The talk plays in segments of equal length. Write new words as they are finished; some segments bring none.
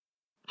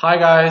Hi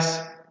guys,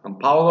 I'm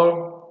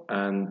Paolo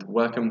and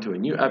welcome to a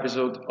new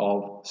episode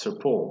of Sir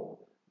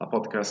Paul, a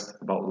podcast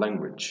about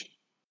language.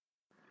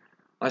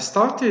 I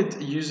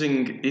started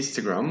using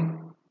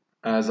Instagram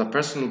as a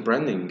personal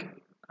branding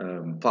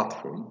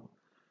platform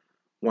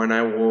when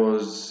I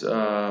was,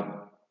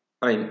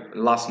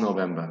 last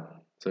November,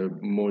 so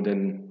more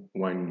than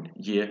 1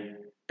 year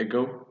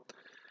ago.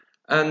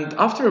 And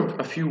after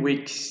a few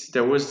weeks,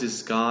 there was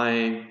this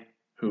guy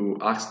who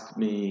asked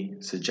me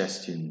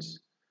suggestions.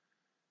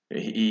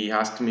 He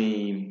asked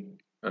me,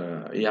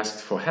 he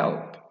asked for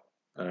help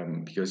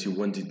because he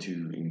wanted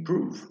to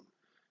improve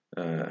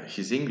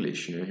his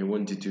English. He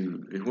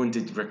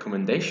wanted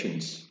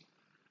recommendations,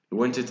 he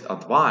wanted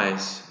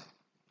advice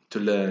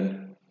to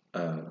learn,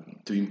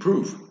 to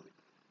improve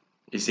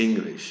his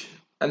English.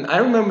 And I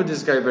remember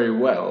this guy very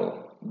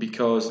well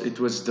because it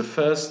was the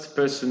first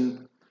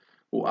person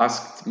who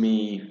asked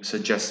me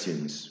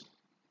suggestions,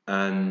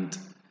 and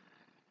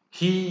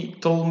he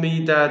told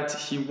me that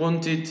he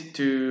wanted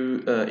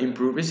to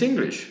improve his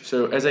English.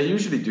 So, as I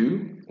usually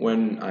do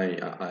when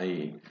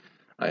I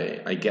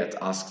get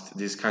asked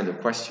this kind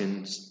of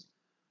questions,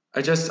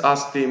 I just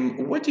asked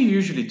him, "What do you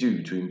usually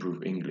do to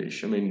improve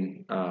English? I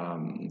mean,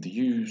 do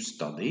you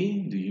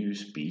study? Do you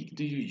speak?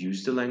 Do you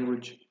use the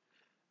language?"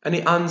 And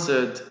he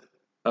answered,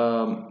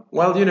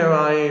 "Well,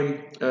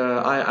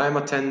 I'm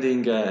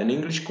attending an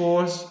English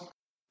course.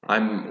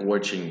 I'm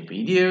watching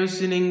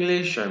videos in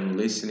English, I'm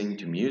listening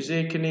to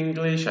music in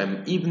English,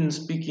 I'm even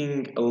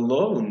speaking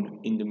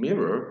alone in the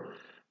mirror.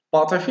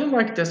 But I feel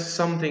like there's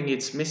something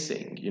it's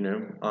missing, you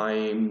know.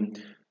 I'm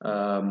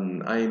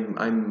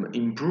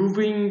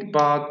improving,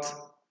 but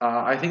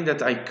I think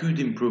that I could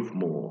improve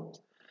more."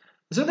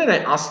 So then I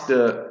asked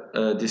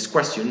this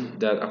question,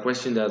 that a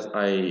question that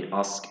I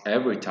ask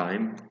every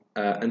time,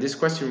 and this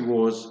question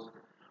was,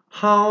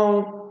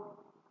 how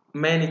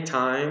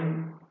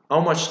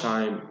how much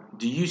time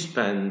do you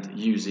spend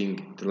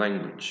using the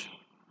language?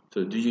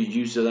 So, do you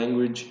use the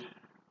language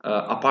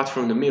apart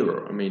from the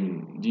mirror? I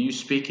mean, do you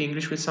speak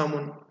English with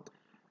someone?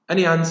 And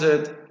he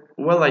answered,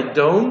 "Well, I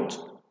don't,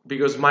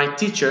 because my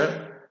teacher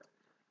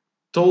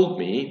told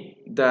me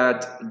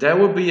that there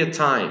will be a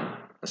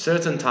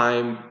certain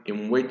time,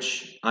 in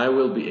which I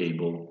will be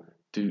able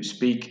to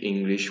speak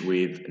English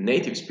with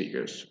native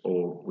speakers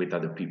or with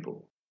other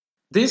people."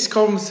 This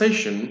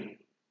conversation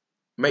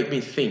made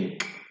me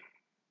think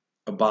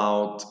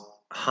about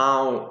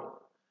how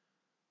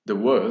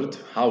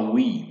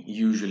we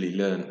usually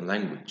learn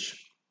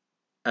language.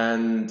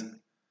 And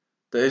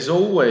there's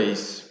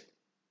always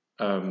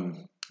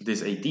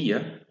this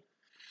idea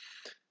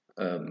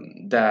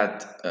that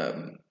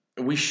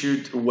we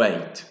should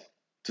wait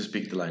to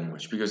speak the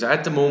language because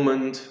at the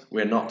moment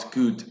we're not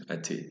good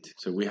at it.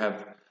 So we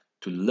have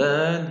to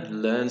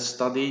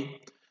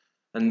study,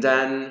 and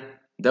then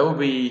there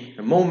will be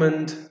a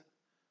moment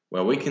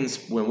when we can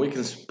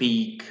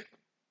speak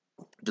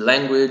the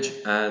language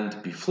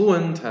and be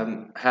fluent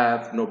and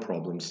have no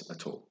problems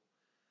at all.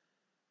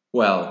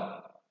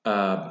 Well,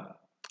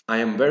 I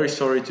am very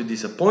sorry to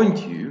disappoint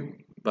you,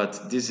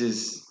 but this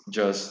is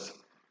just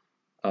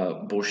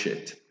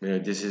bullshit.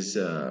 This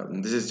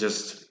is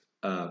just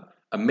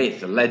a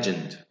myth, a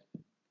legend.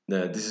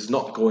 This is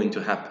not going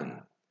to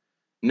happen.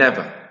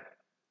 Never.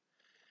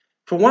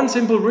 For one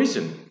simple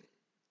reason.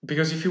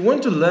 Because if you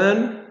want to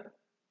learn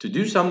to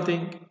do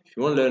something, if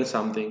you want to learn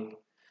something,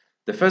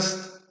 the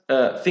first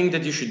thing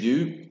that you should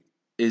do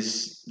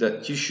is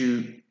that you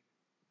should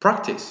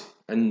practice,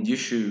 and you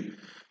should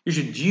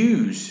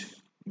use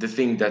the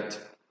thing that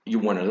you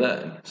want to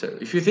learn. So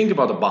if you think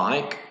about a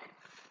bike,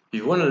 if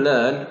you want to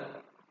learn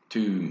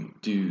to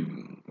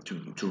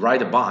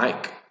ride a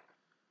bike,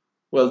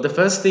 well, the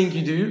first thing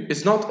you do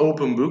is not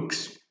open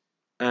books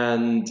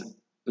and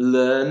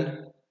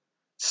learn,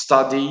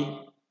 study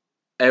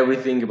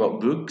everything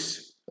about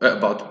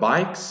about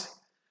bikes.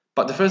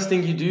 But the first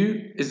thing you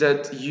do is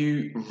that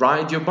you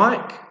ride your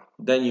bike.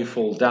 Then you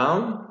fall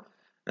down,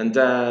 and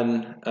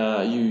then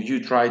you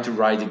try to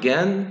ride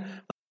again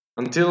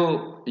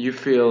until you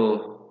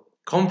feel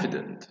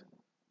confident.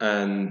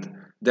 And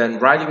then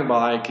riding a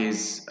bike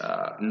is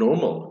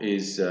normal,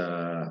 is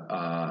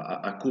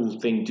a cool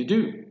thing to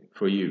do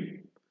for you.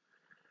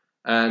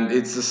 And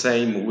it's the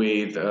same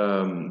with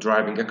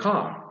driving a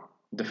car.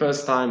 The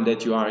first time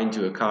that you are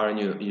into a car and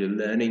you're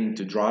learning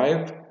to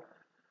drive,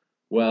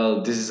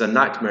 well, this is a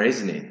nightmare,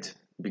 isn't it?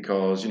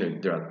 Because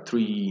there are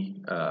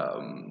three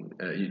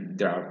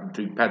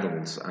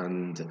pedals,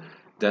 and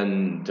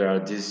then there are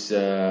this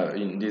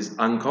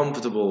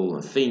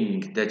uncomfortable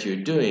thing that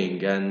you're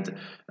doing, and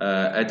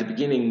at the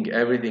beginning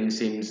everything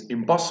seems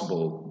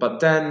impossible, but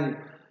then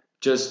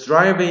just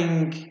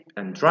driving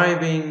and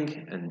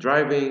driving and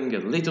driving,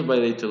 and little by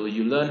little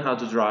you learn how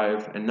to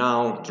drive, and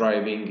now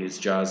driving is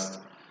just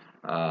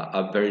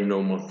a very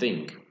normal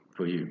thing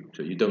for you.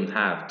 So you don't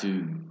have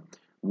to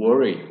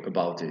worry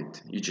about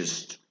it. You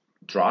just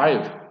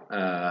drive,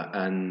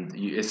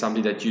 it's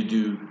something that you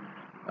do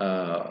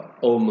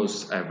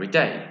almost every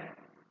day.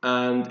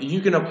 And you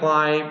can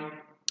apply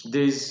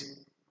this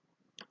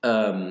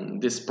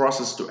this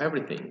process to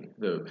everything.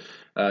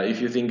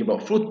 If you think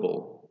about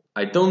football,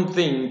 I don't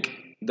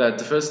think that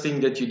the first thing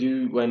that you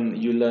do when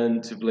you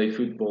learn to play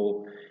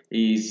football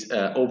is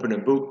open a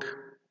book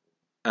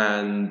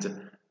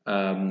and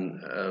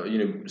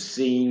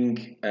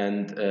seeing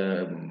and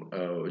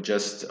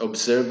just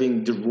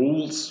observing the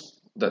rules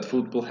that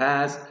football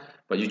has,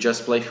 but you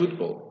just play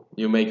football.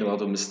 You make a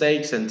lot of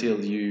mistakes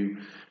until you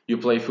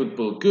play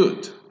football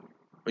good,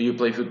 or you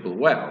play football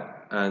well,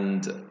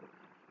 and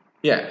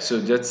yeah, so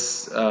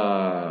that's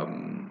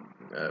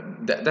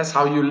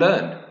how you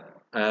learn.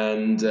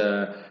 And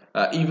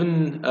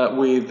even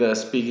with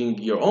speaking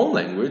your own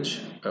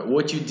language,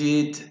 what you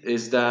did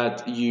is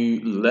that you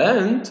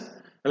learned.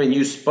 I mean,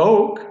 you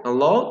spoke a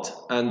lot,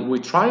 and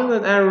with trial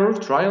and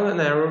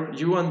error,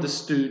 you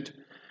understood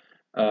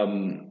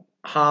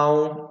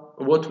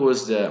what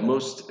was the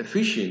most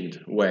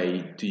efficient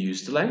way to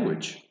use the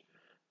language,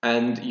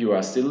 and you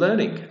are still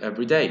learning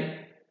every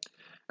day.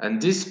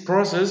 And this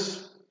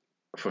process,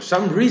 for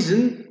some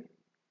reason,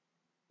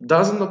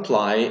 doesn't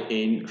apply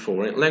in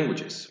foreign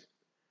languages.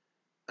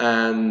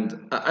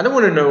 And I don't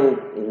want to know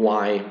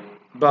why,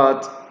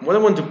 but what I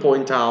want to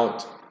point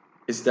out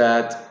is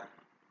that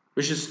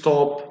we should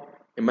stop,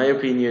 in my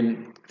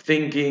opinion,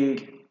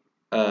 thinking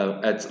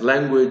at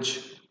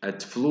language,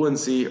 at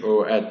fluency,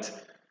 or at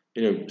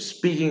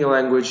speaking a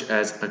language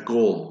as a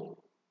goal,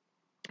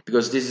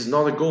 because this is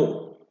not a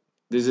goal.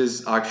 This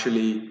is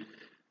actually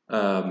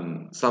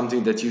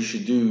something that you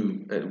should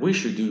do, we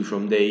should do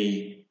from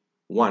day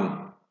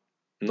one,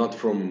 not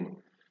from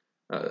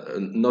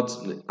not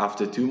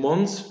after 2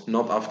 months,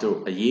 not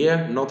after a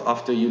year, not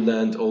after you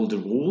learned all the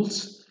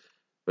rules,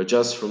 but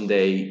just from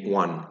day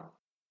one.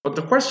 But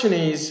the question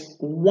is,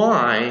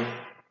 why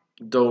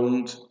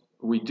don't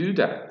we do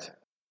that?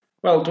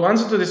 Well, to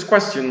answer to this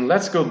question,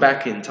 let's go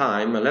back in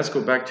time and let's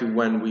go back to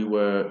when we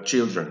were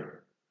children.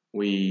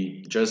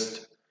 We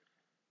just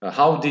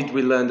how did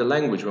we learn the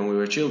language when we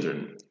were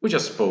children? We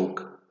just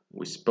spoke.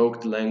 We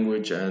spoke the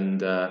language,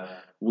 and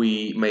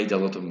we made a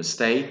lot of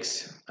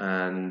mistakes.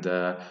 And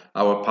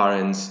our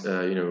parents,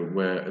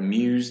 were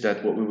amused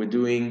at what we were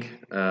doing.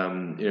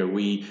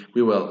 We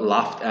were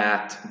laughed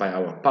at by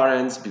our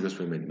parents because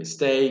we made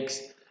mistakes.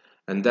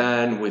 And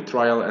then with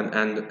trial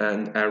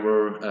and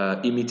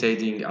error,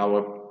 imitating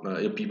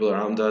our people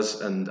around us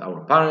and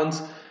our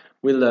parents,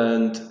 we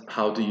learned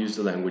how to use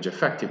the language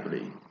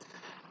effectively.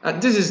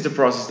 This is the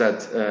process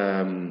that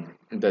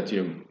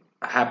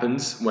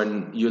happens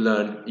when you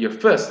learn your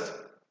first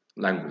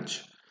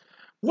language.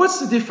 What's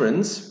the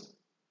difference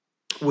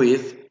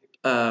with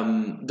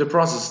the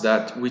process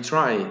that we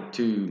try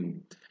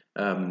to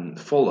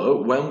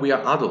follow when we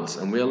are adults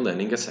and we are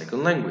learning a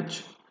second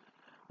language?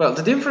 Well,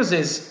 the difference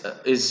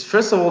is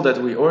first of all that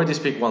we already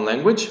speak one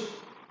language,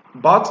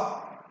 but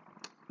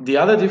the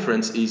other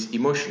difference is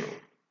emotional.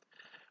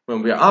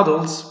 When we are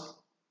adults,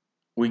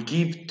 we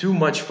give too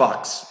much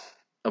fucks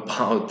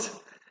about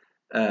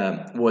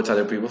what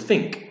other people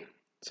think.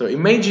 So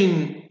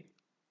imagine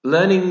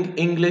learning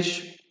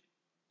English,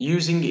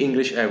 using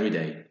English every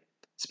day,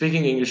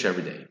 speaking English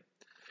every day.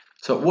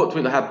 So what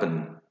will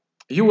happen?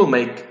 You will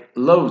make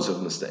loads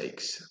of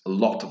mistakes, a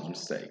lot of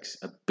mistakes,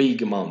 a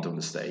big amount of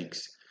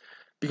mistakes,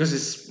 because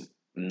it's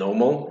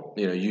normal.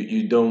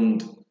 You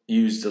don't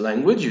use the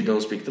language, you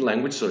don't speak the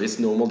language, so it's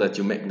normal that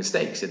you make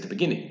mistakes at the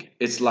beginning.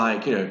 It's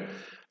like,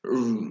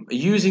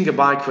 using a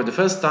bike for the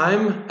first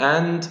time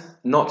and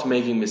not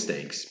making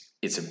mistakes.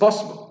 It's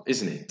impossible,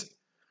 isn't it?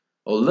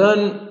 Or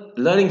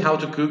learning how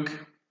to cook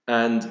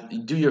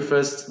and do your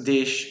first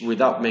dish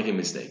without making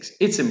mistakes.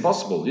 It's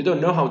impossible. You don't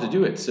know how to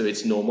do it, so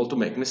it's normal to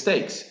make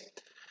mistakes.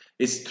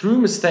 It's through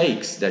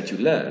mistakes that you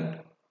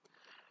learn.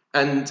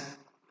 And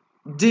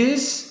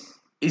this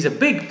is a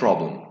big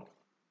problem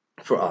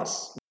for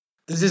us.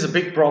 This is a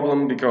big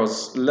problem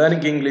because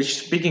learning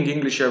English, speaking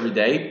English every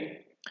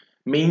day,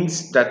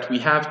 means that we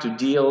have to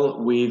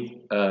deal with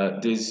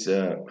this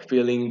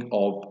feeling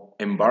of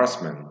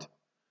embarrassment,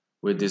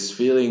 with this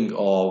feeling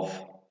of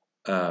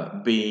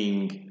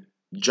being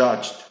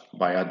judged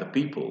by other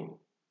people,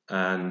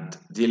 and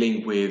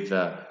dealing with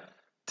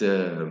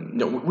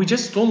we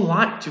just don't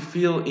like to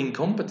feel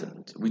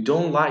incompetent. We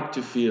don't like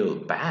to feel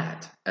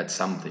bad at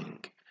something.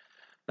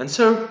 And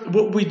so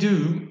what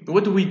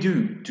do we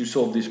do to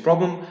solve this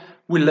problem?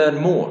 We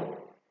learn more.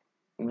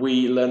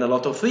 We learn a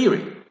lot of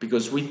theory,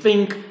 because we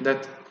think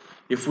that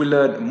if we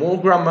learn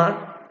more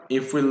grammar,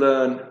 if we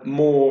learn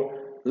more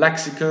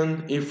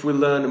lexicon, if we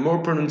learn more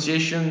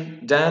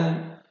pronunciation,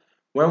 then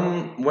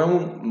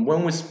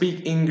when we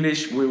speak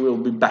English, we will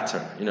be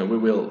better. We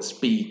will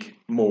speak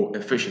more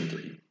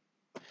efficiently.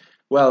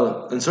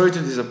 Well, I'm sorry to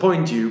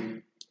disappoint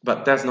you,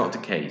 but that's not the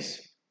case.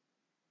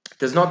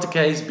 That's not the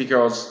case,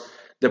 because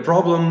the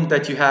problem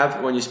that you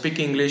have when you speak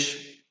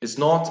English is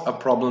not a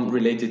problem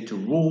related to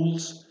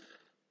rules,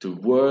 to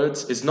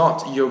words. It's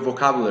not your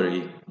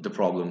vocabulary, the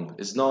problem.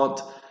 It's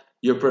not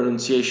your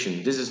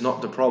pronunciation. This is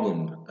not the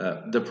problem.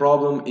 The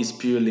problem is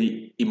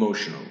purely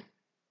emotional.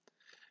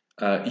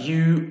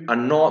 you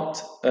don't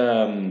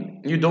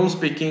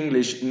speak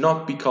English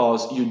not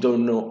because you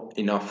don't know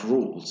enough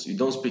rules. You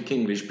don't speak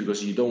English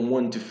because you don't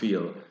want to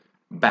feel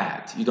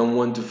bad. You don't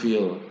want to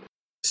feel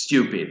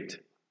stupid.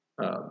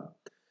 Um,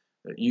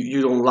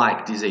 you don't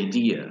like this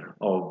idea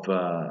of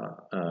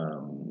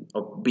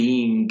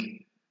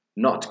being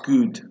not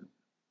good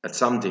at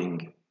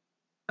something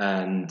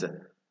and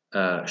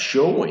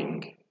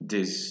showing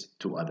this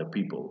to other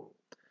people.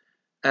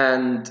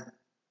 And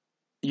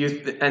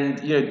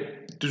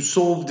to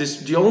solve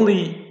this, the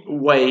only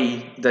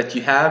way that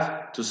you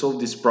have to solve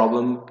this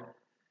problem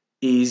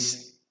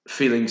is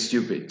feeling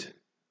stupid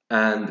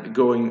and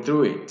going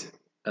through it.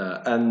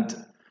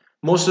 And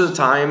most of the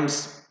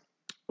times,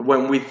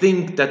 when we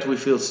think that we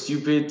feel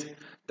stupid,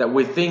 that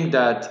we think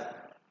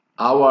that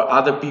our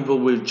other people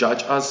will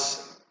judge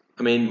us,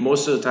 I mean,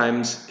 most of the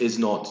times is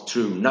not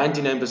true.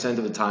 99%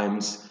 of the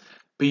times,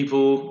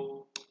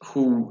 people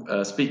who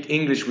speak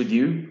English with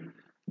you,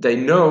 they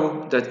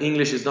know that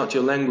English is not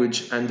your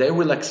language, and they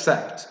will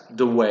accept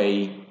the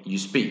way you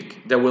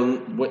speak. They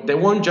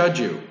won't judge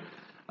you.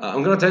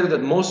 I'm going to tell you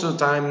that most of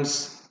the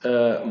times,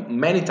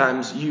 many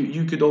times,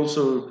 you could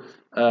also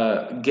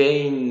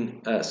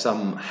gain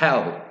some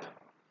help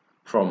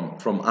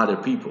from other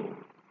people,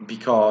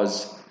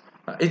 because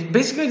it's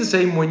basically the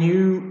same when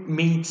you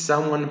meet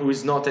someone who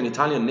is not an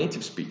Italian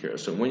native speaker.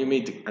 So when you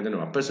meet, I don't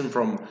know, a person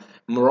from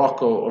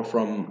Morocco or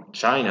from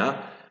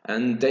China,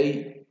 and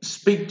they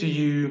speak to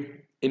you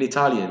in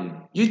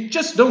Italian, you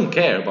just don't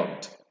care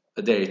about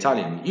their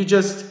Italian. You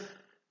just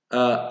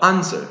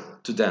answer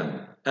to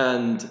them.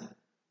 And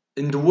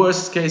in the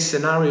worst case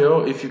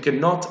scenario, if you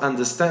cannot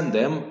understand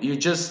them, you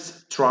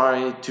just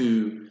try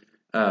to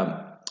um,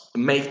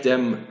 make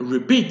them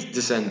repeat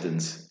the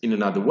sentence in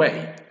another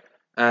way.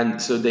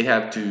 And so they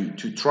have to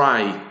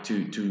try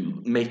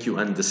to make you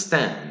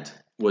understand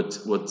what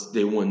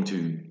they want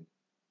to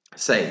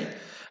say.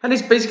 And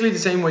it's basically the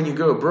same when you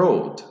go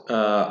abroad.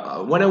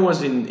 When I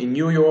was in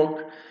New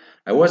York,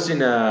 I was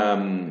in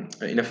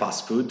a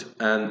fast food,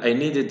 and I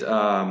needed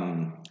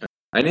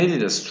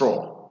a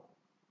straw.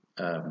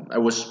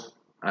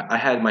 I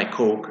had my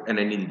Coke and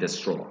I needed a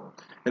straw,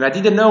 and I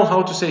didn't know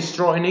how to say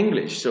straw in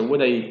English. So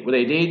what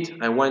I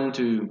did, I went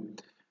to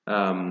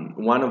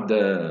one of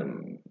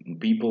the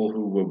people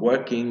who were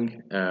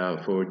working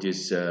for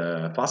this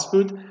fast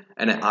food,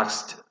 and I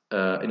asked,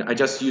 and I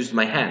just used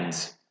my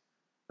hands,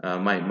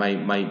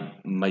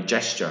 my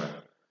gesture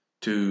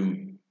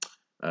to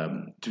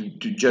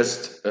to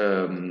just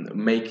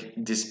make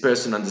this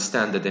person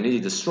understand that they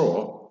needed a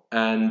straw.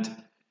 And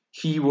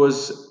he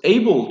was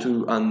able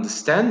to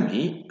understand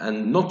me,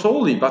 and not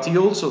only, but he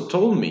also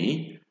told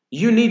me,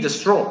 you need a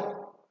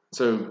straw.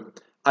 So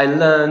I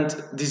learned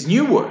this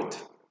new word.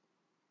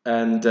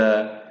 And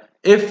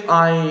if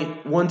I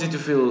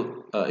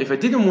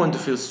didn't want to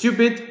feel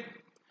stupid,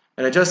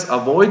 and I just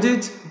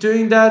avoided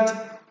doing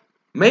that,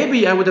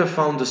 maybe I would have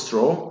found the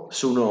straw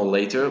sooner or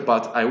later,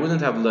 but I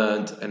wouldn't have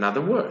learned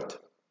another word.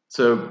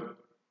 So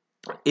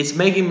it's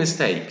making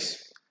mistakes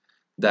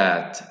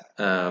that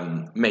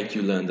make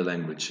you learn the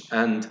language.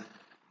 And in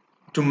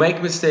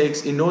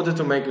order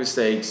to make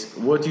mistakes,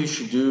 what you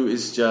should do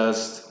is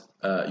just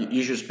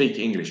you should speak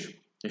English.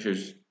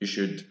 You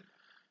should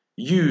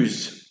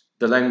use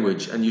the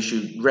language, and you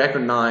should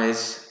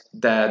recognize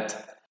that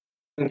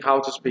how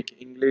to speak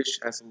English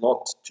has a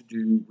lot to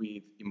do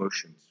with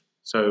emotions.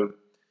 So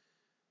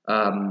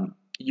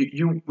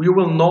you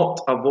will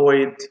not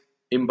avoid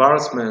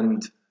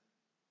embarrassment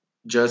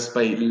just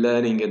by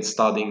learning and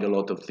studying a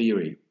lot of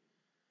theory,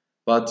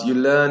 but you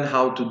learn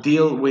how to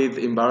deal with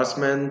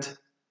embarrassment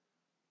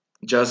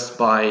just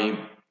by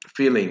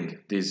feeling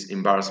this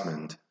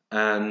embarrassment.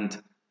 And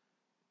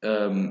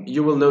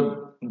you will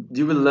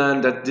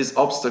learn that this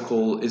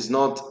obstacle is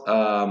not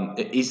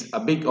is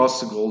a big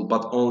obstacle,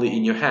 but only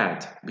in your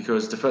head,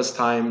 because the first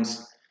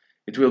times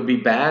it will be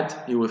bad,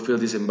 you will feel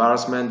this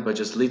embarrassment, but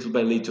just little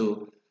by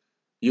little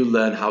you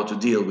learn how to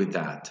deal with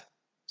that.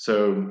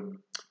 So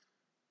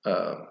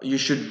you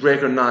should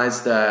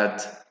recognize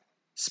that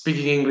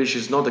speaking English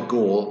is not a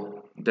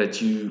goal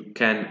that you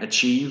can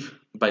achieve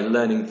by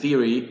learning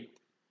theory,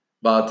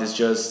 but it's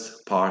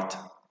just part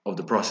of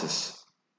the process.